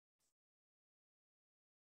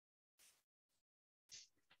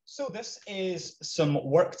So this is some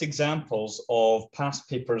worked examples of past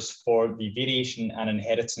papers for the variation and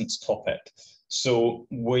inheritance topic. So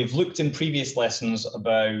we've looked in previous lessons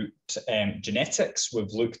about genetics.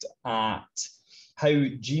 We've looked at how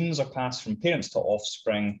genes are passed from parents to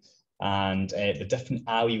offspring and the different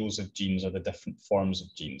alleles of genes or the different forms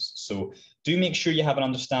of genes. So do make sure you have an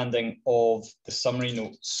understanding of the summary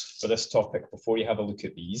notes for this topic before you have a look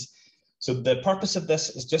at these. So the purpose of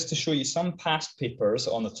this is just to show you some past papers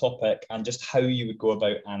on the topic and just how you would go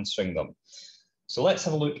about answering them. So let's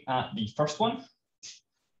have a look at the first one.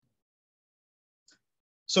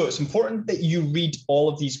 So it's important that you read all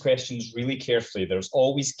of these questions really carefully. There's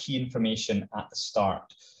always key information at the start.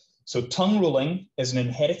 So tongue rolling is an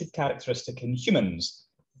inherited characteristic in humans.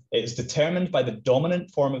 It is determined by the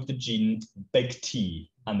dominant form of the gene, big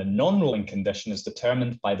T, and the non-rolling condition is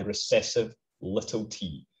determined by the recessive little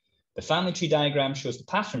t. The family tree diagram shows the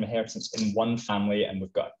path from inheritance in one family, and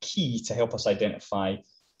we've got a key to help us identify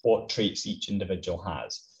what traits each individual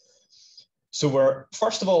has. So we're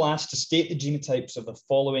first of all asked to state the genotypes of the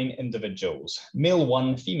following individuals: male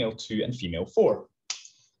 1, female 2, and female 4.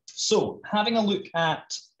 So having a look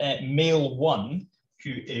at male 1,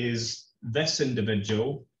 who is this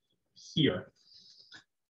individual here.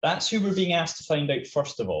 That's who we're being asked to find out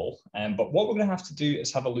first of all. But what we're going to have to do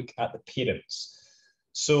is have a look at the parents.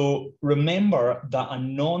 So remember that a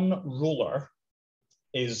non-roller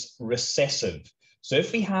is recessive. So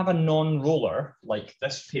if we have a non-roller like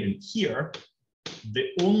this parent here, the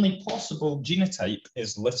only possible genotype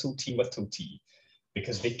is little t,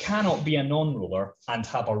 because they cannot be a non-roller and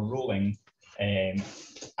have a rolling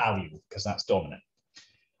allele, because that's dominant.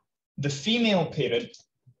 The female parent,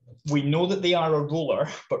 we know that they are a roller,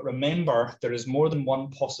 but remember there is more than one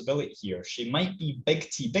possibility here. She might be big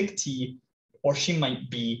T, or she might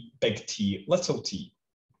be big T, little t.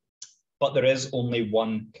 But there is only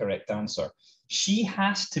one correct answer. She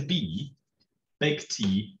has to be big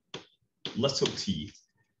T, little t,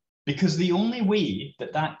 because the only way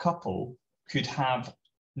that that couple could have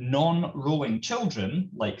non-rolling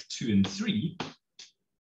children, like 2 and 3,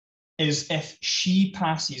 is if she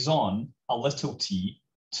passes on a little t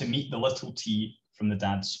to meet the little t from the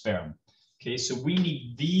dad's sperm. Okay, so we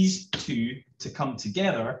need these two to come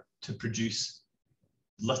together to produce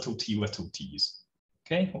little t's.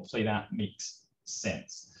 Okay, hopefully that makes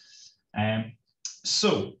sense.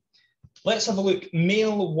 So let's have a look.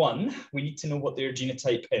 Male 1, we need to know what their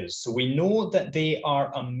genotype is. So we know that they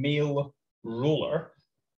are a male roller.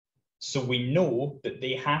 So we know that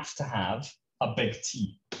they have to have a big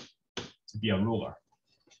T to be a roller.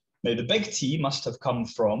 Now the big T must have come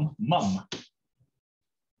from mum,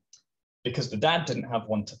 because the dad didn't have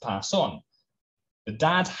one to pass on. The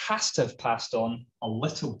dad has to have passed on a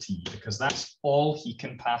little t, because that's all he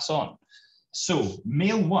can pass on. So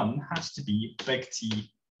male 1 has to be big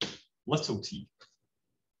T, little t.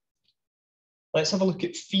 Let's have a look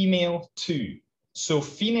at female 2. So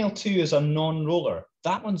female 2 is a non-roller.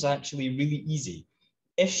 That one's actually really easy.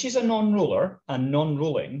 If she's a non-roller and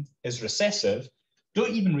non-rolling is recessive,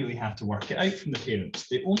 don't even really have to work it out from the parents.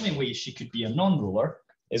 The only way she could be a non-roller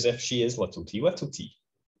is if she is little t.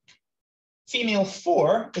 Female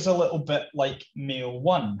 4 is a little bit like male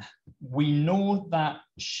 1. We know that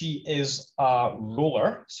she is a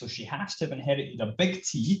roller, so she has to have inherited a big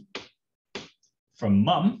T from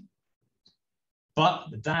mum, but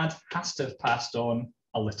the dad has to have passed on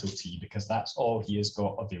a little t, because that's all he has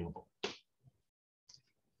got available.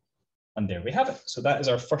 And there we have it. So that is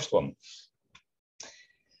our first one.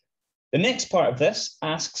 The next part of this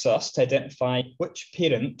asks us to identify which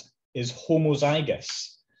parent is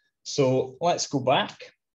homozygous. So let's go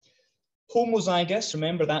back. Homozygous,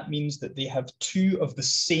 remember that means that they have 2 of the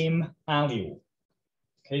same allele,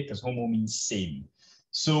 okay, because homo means same.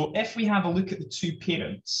 So if we have a look at the 2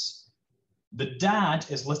 parents, the dad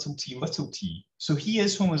is little t, so he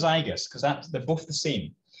is homozygous because they're both the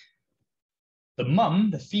same. The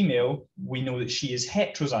mum, the female, we know that she is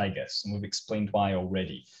heterozygous, and we've explained why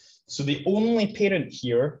already. So the only parent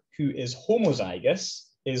here who is homozygous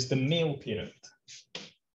is the male parent.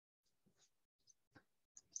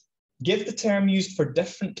 Give the term used for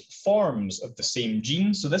different forms of the same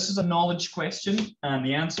gene. So this is a knowledge question, and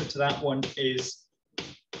the answer to that one is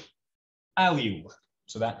allele.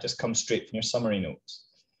 So that just comes straight from your summary notes.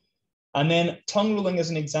 And then tongue rolling is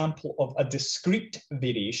an example of a discrete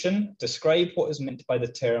variation. Describe what is meant by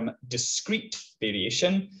the term discrete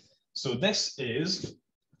variation. So this is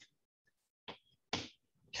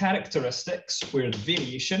characteristics where the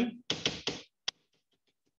variation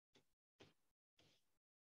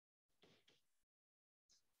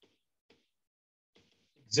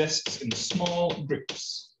exists in small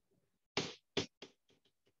groups.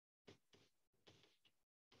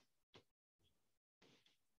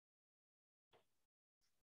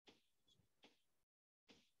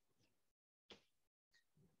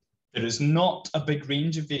 There is not a big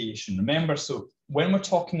range of variation. Remember, so when we're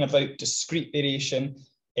talking about discrete variation,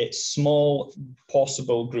 it's small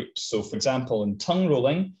possible groups. So for example, in tongue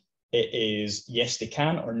rolling, it is yes, they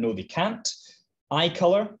can or no, they can't. Eye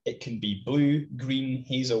color, it can be blue, green,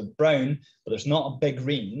 hazel, brown, but there's not a big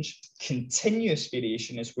range. Continuous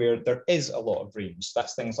variation is where there is a lot of range.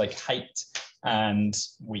 That's things like height and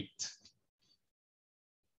weight.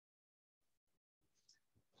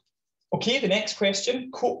 Okay, the next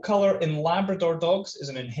question. Coat color in Labrador dogs is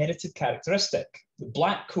an inherited characteristic. The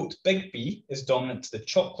black coat Big B is dominant to the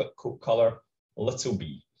chocolate coat color Little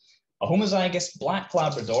B. A homozygous black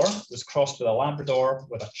Labrador was crossed with a Labrador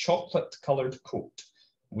with a chocolate-coloured coat.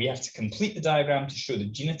 We have to complete the diagram to show the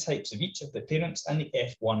genotypes of each of the parents and the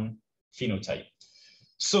F1 phenotype.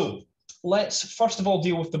 So let's first of all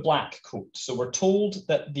deal with the black coat. So we're told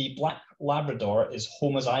that the black Labrador is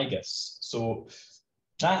homozygous. So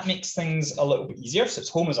that makes things a little bit easier. So it's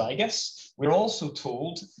homozygous. We're also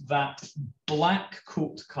told that black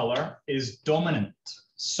coat colour is dominant.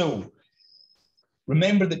 So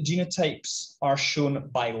remember that genotypes are shown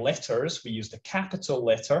by letters. We use the capital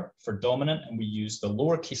letter for dominant and we use the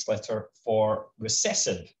lowercase letter for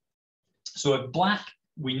recessive. So if black,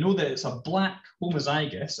 we know that it's a black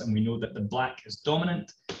homozygous and we know that the black is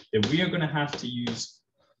dominant, then we are going to have to use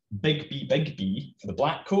Big B for the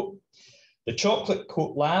black coat. The chocolate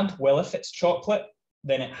coat lab, well, if it's chocolate,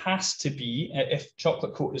 then it has to be, if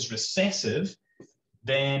chocolate coat is recessive,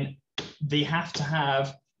 then they have to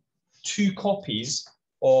have 2 copies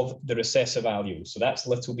of the recessive allele. So that's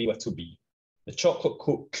little b, little b. The chocolate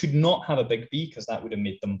coat could not have a big B because that would have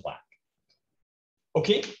made them black.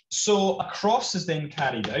 Okay, so a cross is then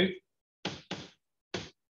carried out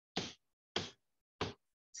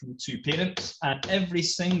from 2 parents, and every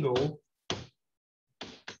single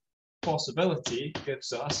possibility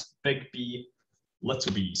gives us big B,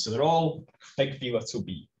 little b. So they're all big B, little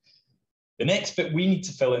b. The next bit we need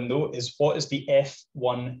to fill in, though, is what is the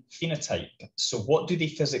F1 phenotype? So what do they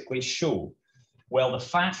physically show? Well, the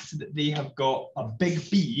fact that they have got a big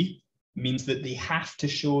B means that they have to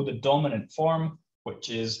show the dominant form, which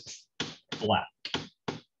is black.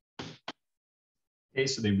 Okay,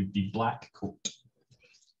 so they would be black coat.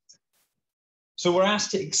 So we're asked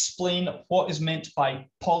to explain what is meant by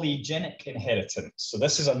polygenic inheritance. So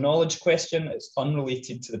this is a knowledge question. It's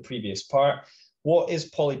unrelated to the previous part. What is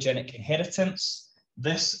polygenic inheritance?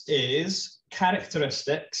 This is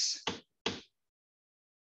characteristics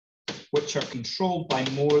which are controlled by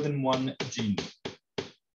more than one gene.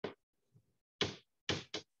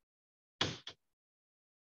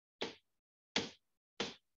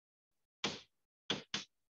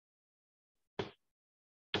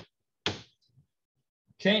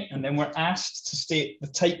 Okay, and then we're asked to state the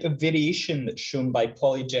type of variation that's shown by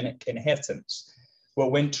polygenic inheritance.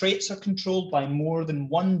 Well, when traits are controlled by more than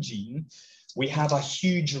one gene, we have a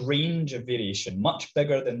huge range of variation, much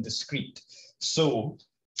bigger than discrete. So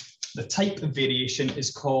the type of variation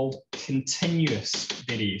is called continuous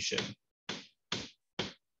variation.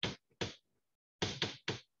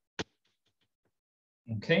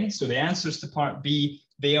 Okay, so the answers to part B,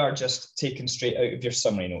 they are just taken straight out of your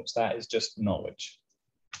summary notes. That is just knowledge.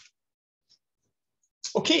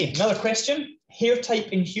 Okay, another question. Hair type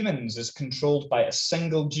in humans is controlled by a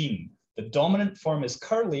single gene. The dominant form is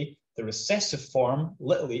curly. The recessive form,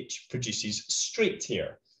 little h, produces straight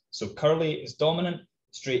hair. So curly is dominant,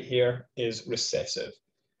 straight hair is recessive.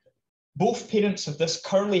 Both parents of this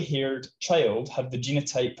curly-haired child have the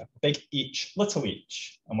genotype big H, little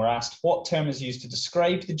h. And we're asked what term is used to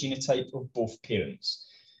describe the genotype of both parents.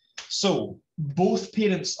 So both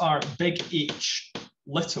parents are big H,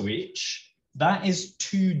 little h. That is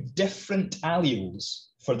 2 different alleles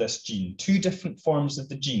for this gene, 2 different forms of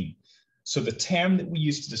the gene. So the term that we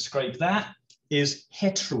use to describe that is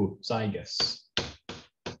heterozygous.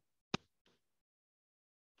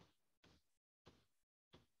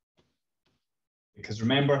 Because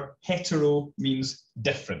remember, hetero means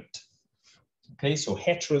different. Okay, so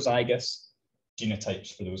heterozygous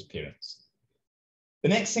genotypes for those parents. The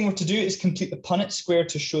next thing we're to do is complete the Punnett square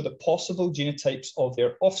to show the possible genotypes of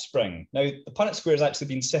their offspring. Now, the Punnett square has actually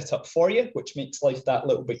been set up for you, which makes life that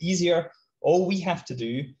little bit easier. All we have to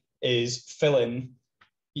do is fill in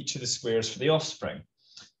each of the squares for the offspring.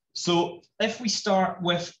 So if we start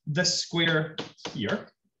with this square here,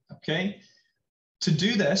 okay, to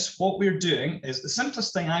do this, what we're doing is the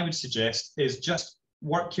simplest thing I would suggest is just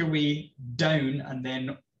work your way down and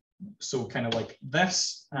then, so kind of like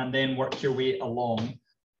this, and then work your way along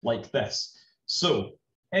like this. So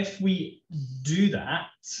if we do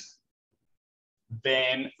that,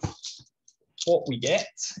 then what we get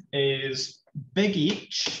is big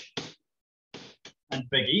H and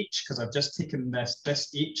big H, because I've just taken this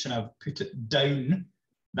H and I've put it down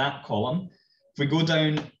that column. If we go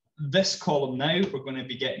down this column now, we're going to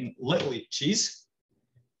be getting little h's.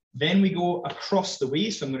 Then we go across the way,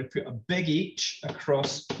 so I'm going to put a big H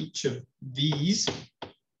across each of these.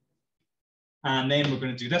 And then we're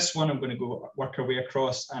going to do this one. I'm going to go work our way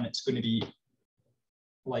across, and it's going to be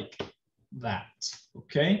like that,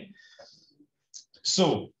 okay?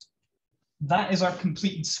 So that is our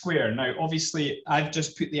completed square. Now, obviously, I've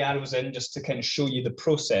just put the arrows in just to kind of show you the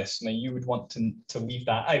process. Now, you would want to leave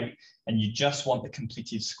that out, and you just want the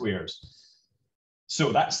completed squares.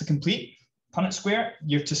 So that's the complete Punnett square.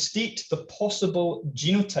 You're to state the possible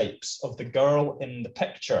genotypes of the girl in the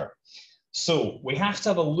picture. So we have to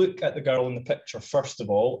have a look at the girl in the picture, first of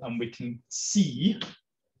all, and we can see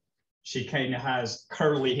she kind of has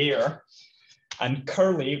curly hair. And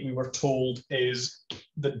curly, we were told, is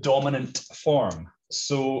the dominant form.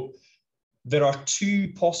 So there are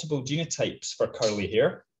two possible genotypes for curly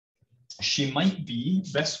hair. She might be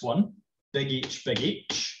this one, big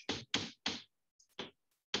H,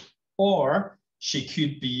 or she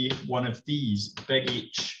could be one of these, big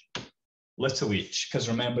H, little h, because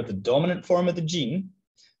remember, the dominant form of the gene,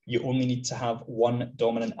 you only need to have one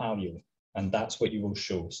dominant allele, and that's what you will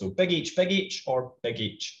show. So big H, or big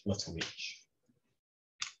H, little h.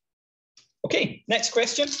 Okay, next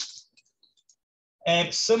question.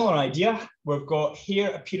 Similar idea. We've got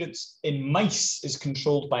hair appearance in mice is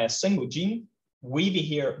controlled by a single gene. Wavy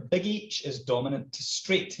hair, big H, is dominant to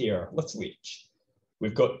straight hair, little h.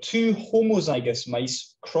 We've got two homozygous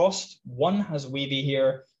mice crossed. One has wavy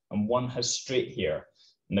hair and one has straight hair.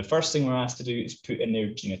 And the first thing we're asked to do is put in their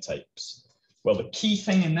genotypes. Well, the key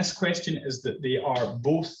thing in this question is that they are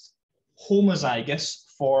both homozygous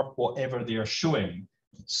for whatever they are showing.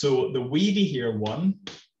 So the wavy hair one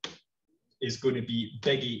is going to be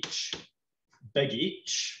big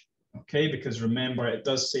H, okay, because remember, it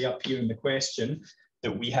does say up here in the question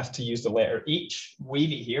that we have to use the letter H,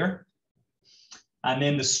 wavy hair. And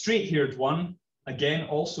then the straight-haired one, again,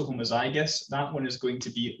 also homozygous, that one is going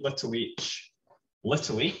to be little h.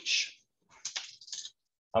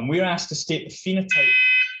 And we're asked to state the phenotype.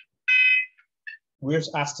 We're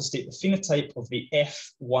asked to state the phenotype of the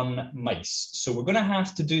F1 mice. So we're going to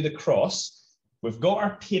have to do the cross. We've got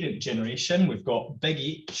our parent generation. We've got big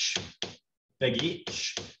H.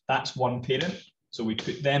 That's one parent. So we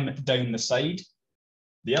put them down the side.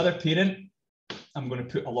 The other parent, I'm going to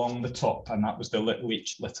put along the top, and that was the little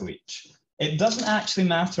h. It doesn't actually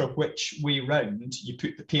matter which way round you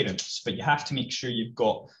put the parents, but you have to make sure you've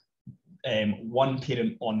got one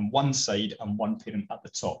parent on one side and one parent at the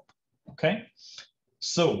top, okay?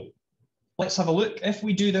 So let's have a look. If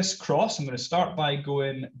we do this cross, I'm going to start by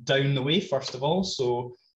going down the way, first of all.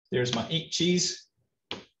 So there's my H's,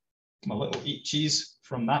 my little H's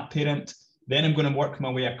from that parent. Then I'm going to work my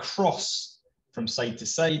way across from side to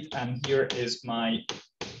side, and here is my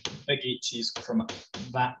big H's from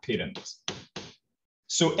that parent.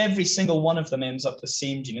 So every single one of them ends up the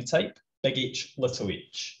same genotype, big H, little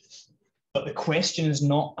h. But the question is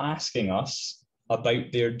not asking us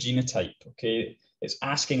about their genotype, okay? It's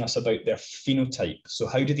asking us about their phenotype. So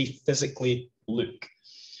how do they physically look?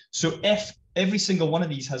 So if every single one of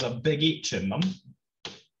these has a big H in them,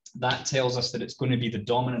 that tells us that it's going to be the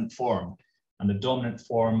dominant form. And the dominant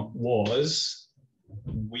form was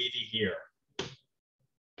wavy hair.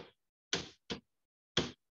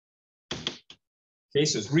 Okay,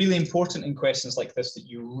 so it's really important in questions like this that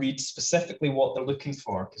you read specifically what they're looking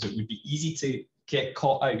for, because it would be easy to get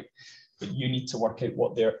caught out, but you need to work out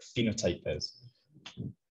what their phenotype is.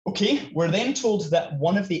 Okay, we're then told that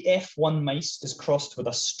one of the F1 mice is crossed with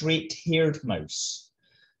a straight-haired mouse.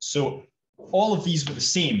 So all of these were the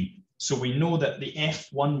same. So we know that the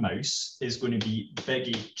F1 mouse is going to be big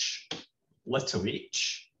H, little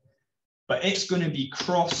h, but it's going to be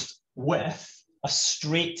crossed with a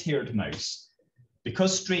straight-haired mouse.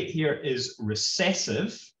 Because straight hair is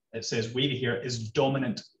recessive, it says wavy hair is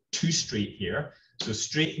dominant to straight hair, so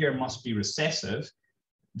straight hair must be recessive,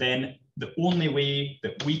 then the only way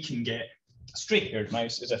that we can get a straight-haired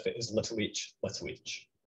mouse is if it is little h.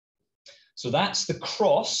 So that's the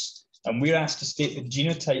cross, and we're asked to state the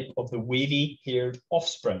genotype of the wavy-haired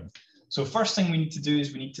offspring. So first thing we need to do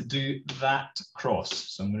is we need to do that cross.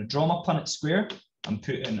 So I'm going to draw my Punnett square. I'm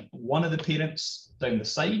putting one of the parents down the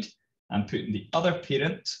side. I'm putting the other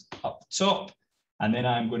parent up top, and then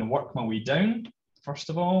I'm going to work my way down, first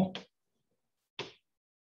of all.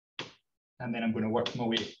 And then I'm going to work my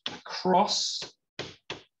way across.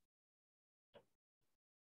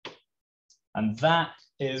 And that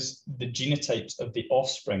is the genotypes of the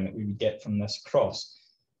offspring that we would get from this cross.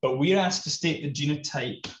 but we're asked to state the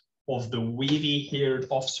genotype of the wavy-haired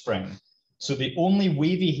offspring. So the only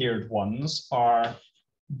wavy-haired ones are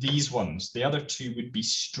these ones. The other two would be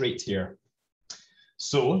straight hair.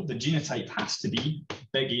 So the genotype has to be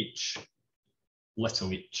big H,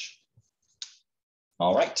 little h.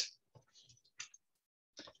 All right.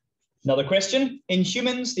 Another question. In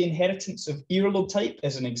humans, the inheritance of earlobe type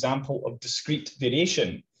is an example of discrete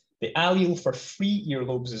variation. The allele for free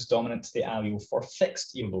earlobes is dominant to the allele for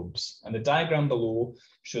fixed earlobes, and the diagram below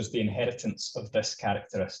shows the inheritance of this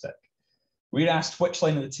characteristic. We're asked which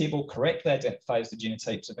line of the table correctly identifies the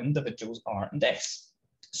genotypes of individuals R and S.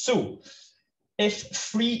 So, if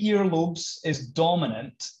free earlobes is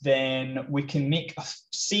dominant, then we can make a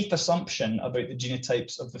safe assumption about the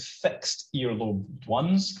genotypes of the fixed earlobe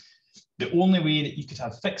ones. The only way that you could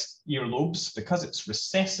have fixed earlobes, because it's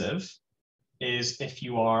recessive, is if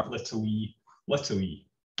you are little e, little e.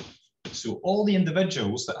 So all the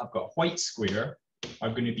individuals that have got a white square are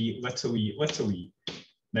going to be little e, little e.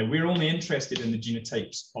 Now we're only interested in the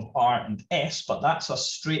genotypes of R and S, but that's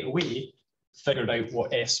us straight away figured out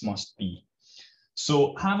what S must be.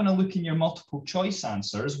 So having a look in your multiple choice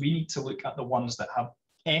answers, we need to look at the ones that have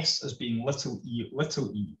S as being little e,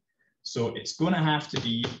 little e. So it's going to have to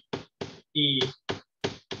be A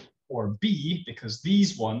or B, because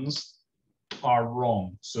these ones are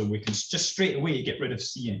wrong. So we can just straight away get rid of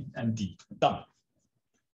C and D. Done.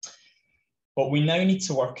 But we now need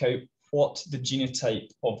to work out what the genotype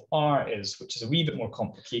of R is, which is a wee bit more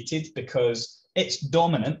complicated because it's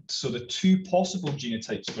dominant. So the two possible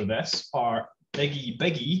genotypes for this are big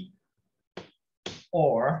E,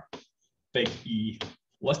 or big E,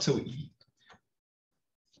 little e.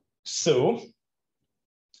 So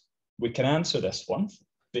we can answer this one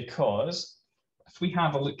because if we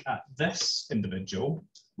have a look at this individual,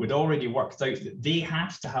 we'd already worked out that they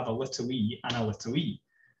have to have a little e and a little e.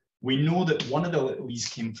 We know that one of the little e's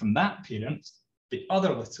came from that parent, the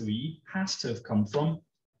other little e has to have come from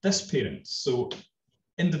this parent. So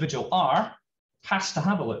individual R has to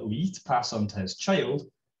have a little e to pass on to his child,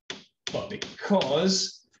 but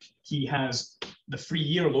because he has the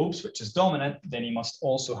free earlobes, which is dominant, then he must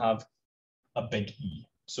also have a big E.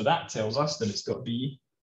 So that tells us that it's got to be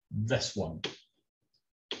this one.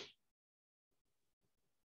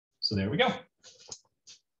 So there we go.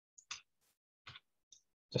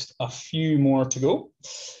 Just a few more to go.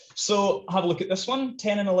 So have a look at this one.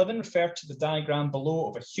 10 and 11 refer to the diagram below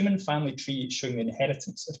of a human family tree showing the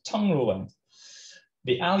inheritance of tongue rolling.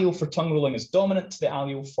 The allele for tongue rolling is dominant to the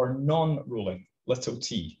allele for non-rolling, little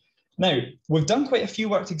t. Now, we've done quite a few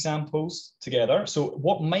worked examples together. So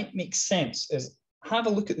what might make sense is have a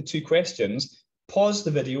look at the two questions, pause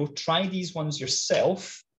the video, try these ones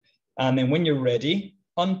yourself, and then when you're ready,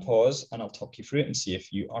 unpause, and I'll talk you through it and see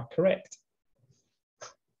if you are correct.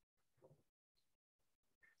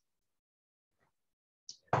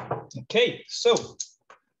 Okay, so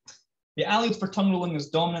the allele for tongue rolling is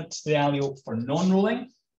dominant to the allele for non-rolling.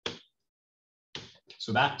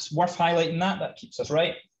 So that's worth highlighting that keeps us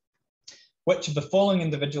right. Which of the following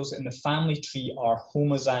individuals in the family tree are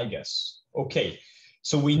homozygous? Okay,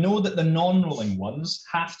 so we know that the non-rolling ones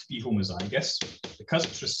have to be homozygous. Because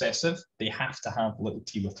it's recessive, they have to have little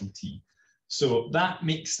t, little t. So that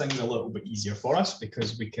makes things a little bit easier for us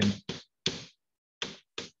because we can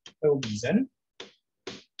fill these in.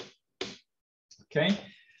 Okay,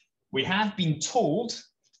 we have been told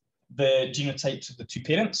the genotypes of the two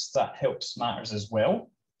parents. That helps matters as well.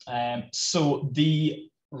 So the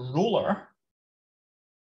roller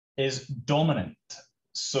is dominant.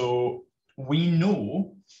 So we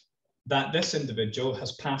know that this individual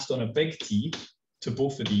has passed on a big T to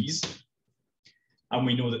both of these. And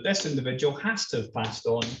we know that this individual has to have passed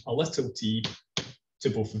on a little t to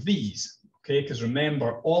both of these. Okay, because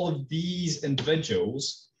remember, all of these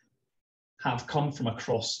individuals have come from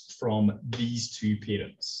across from these two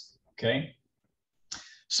parents, okay?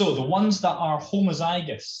 So the ones that are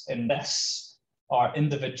homozygous in this are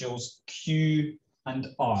individuals Q and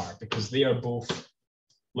R because they are both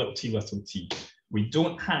little t, We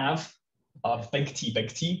don't have a big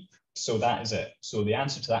T, so that is it. So the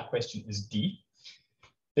answer to that question is D.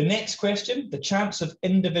 The next question, the chance of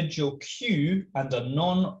individual Q and a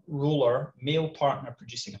non-roller male partner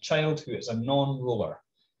producing a child who is a non-roller.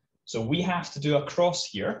 So we have to do a cross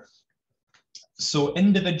here. So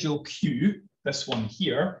individual Q, this one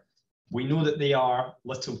here, we know that they are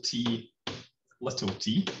little t.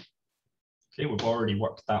 Okay, we've already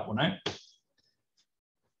worked that one out.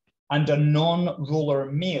 And a non-roller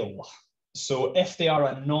male. So if they are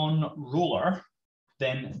a non-roller,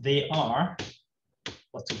 then they are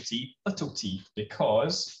little t,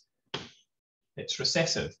 because it's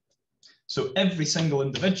recessive. So every single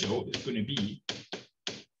individual is going to be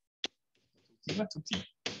little t.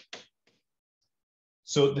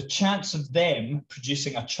 So the chance of them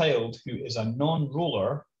producing a child who is a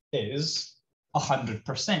non-roller is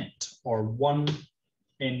 100%, or 1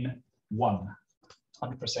 in 1,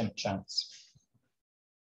 100% chance.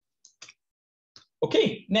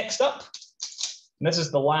 Okay, next up, and this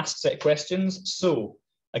is the last set of questions. So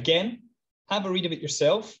again, have a read of it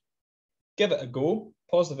yourself, give it a go,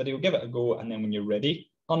 pause the video, give it a go, and then when you're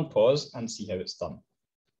ready, unpause and see how it's done.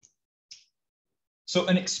 So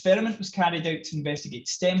an experiment was carried out to investigate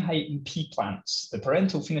stem height in pea plants. The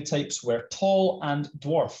parental phenotypes were tall and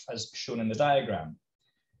dwarf, as shown in the diagram.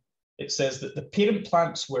 It says that the parent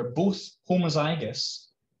plants were both homozygous.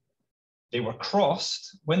 They were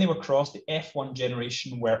crossed. When they were crossed, the F1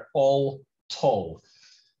 generation were all tall.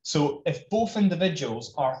 So if both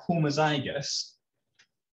individuals are homozygous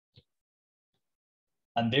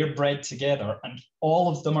and they're bred together and all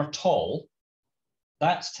of them are tall,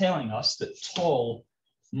 that's telling us that tall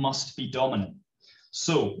must be dominant.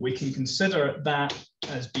 So we can consider that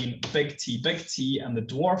as being big T, and the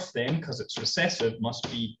dwarf then, because it's recessive, must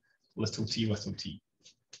be little t, little t.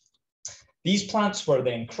 These plants were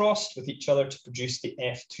then crossed with each other to produce the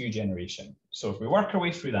F2 generation. So if we work our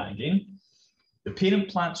way through that again, the parent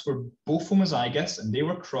plants were both homozygous and they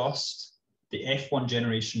were crossed. The F1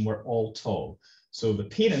 generation were all tall. So the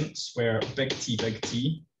parents were big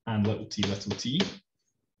T, and little t, little t.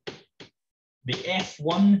 The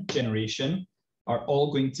F1 generation are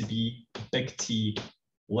all going to be big T,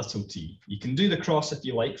 little t. You can do the cross if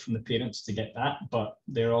you like from the parents to get that, but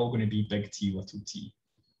they're all going to be big T, little t.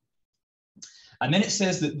 And then it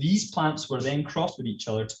says that these plants were then crossed with each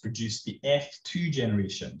other to produce the F2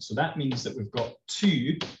 generation. So that means that we've got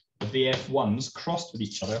 2 of the F1s crossed with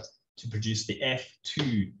each other to produce the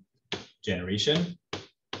F2 generation.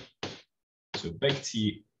 So big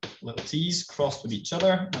T, little t's crossed with each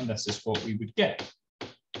other, and this is what we would get.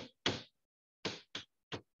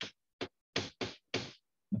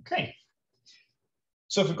 Okay.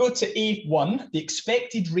 So if we go to A1, the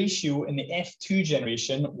expected ratio in the F2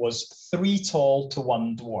 generation was 3 tall to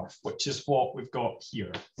 1 dwarf, which is what we've got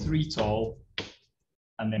here, 3 tall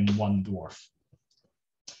and then 1 dwarf.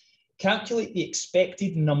 Calculate the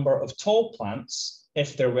expected number of tall plants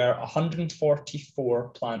if there were 144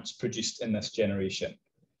 plants produced in this generation.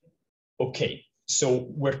 Okay, so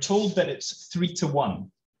we're told that it's 3 to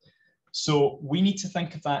 1. So we need to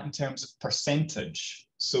think of that in terms of percentage.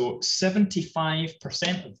 So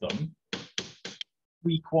 75% of them,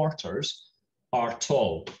 3/4, are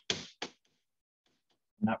tall.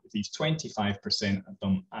 And that would leave 25% of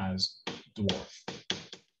them as dwarf.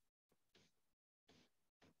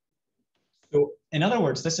 So in other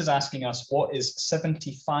words, this is asking us what is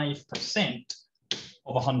 75%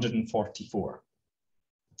 of 144.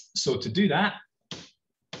 So to do that,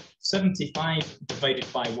 75 divided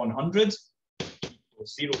by 100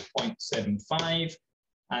 equals 0.75,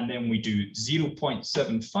 and then we do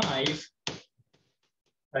 0.75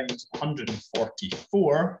 times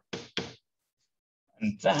 144,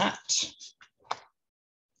 and that is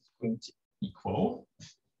going to equal,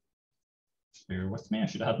 bear with me, I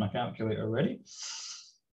should have had my calculator ready,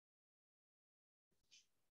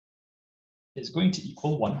 is going to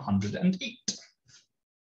equal 108.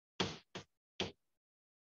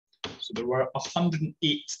 So there were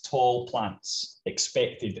 108 tall plants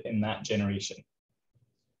expected in that generation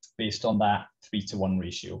based on that 3 to 1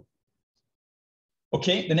 ratio.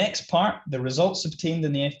 Okay, the next part, the results obtained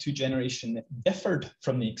in the F2 generation differed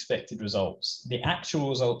from the expected results. The actual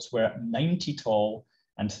results were 90 tall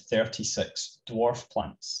and 36 dwarf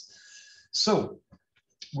plants. So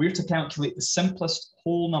we're to calculate the simplest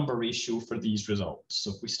whole number ratio for these results.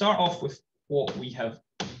 So if we start off with what we have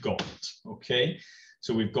got, okay?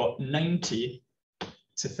 So we've got 90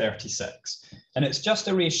 to 36, and it's just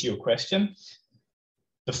a ratio question.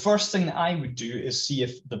 The first thing that I would do is see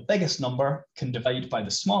if the biggest number can divide by the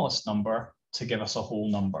smallest number to give us a whole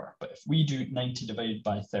number. But if we do 90 divided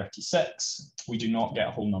by 36, we do not get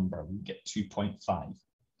a whole number, we get 2.5.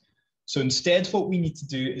 So instead, what we need to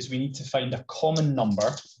do is we need to find a common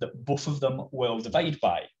number that both of them will divide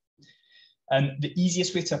by. And the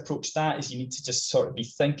easiest way to approach that is you need to just sort of be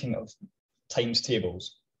thinking of times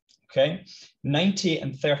tables, okay? 90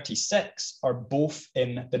 and 36 are both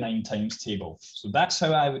in the 9 times table. So that's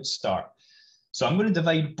how I would start. So I'm going to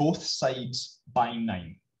divide both sides by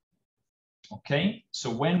 9, okay? So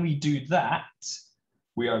when we do that,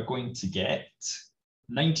 we are going to get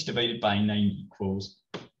 90 divided by 9 equals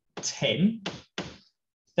 10.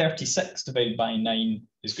 36 divided by 9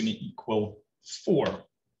 is going to equal 4.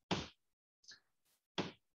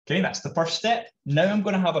 Okay, that's the first step. Now I'm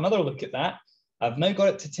going to have another look at that. I've now got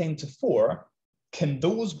it to 10 to 4. Can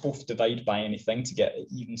those both divide by anything to get it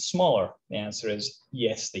even smaller? The answer is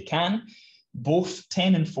yes, they can. Both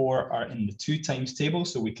 10 and 4 are in the 2 times table,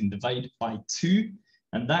 so we can divide by 2.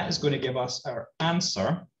 And that is going to give us our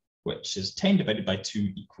answer, which is 10 divided by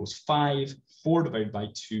 2 equals 5. 4 divided by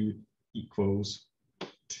 2 equals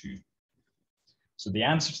 2. So the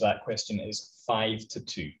answer to that question is 5 to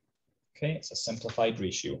 2. Okay, it's a simplified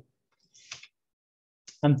ratio.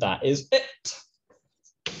 And that is it.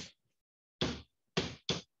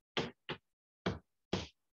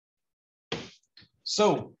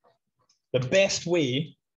 So the best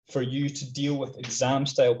way for you to deal with exam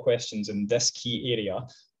style questions in this key area,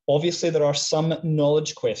 obviously there are some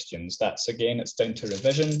knowledge questions. That's again, it's down to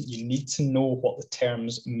revision. You need to know what the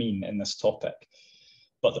terms mean in this topic.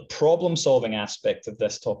 But the problem solving aspect of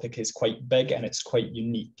this topic is quite big and it's quite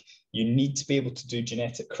unique. You need to be able to do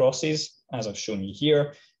genetic crosses, as I've shown you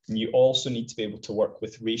here. And you also need to be able to work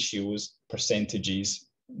with ratios, percentages.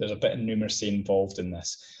 There's a bit of numeracy involved in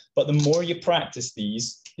this. But the more you practice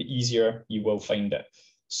these, the easier you will find it.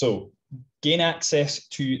 So gain access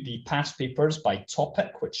to the past papers by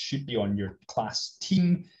topic, which should be on your class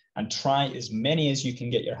team, and try as many as you can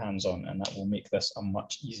get your hands on, and that will make this a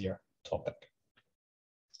much easier topic.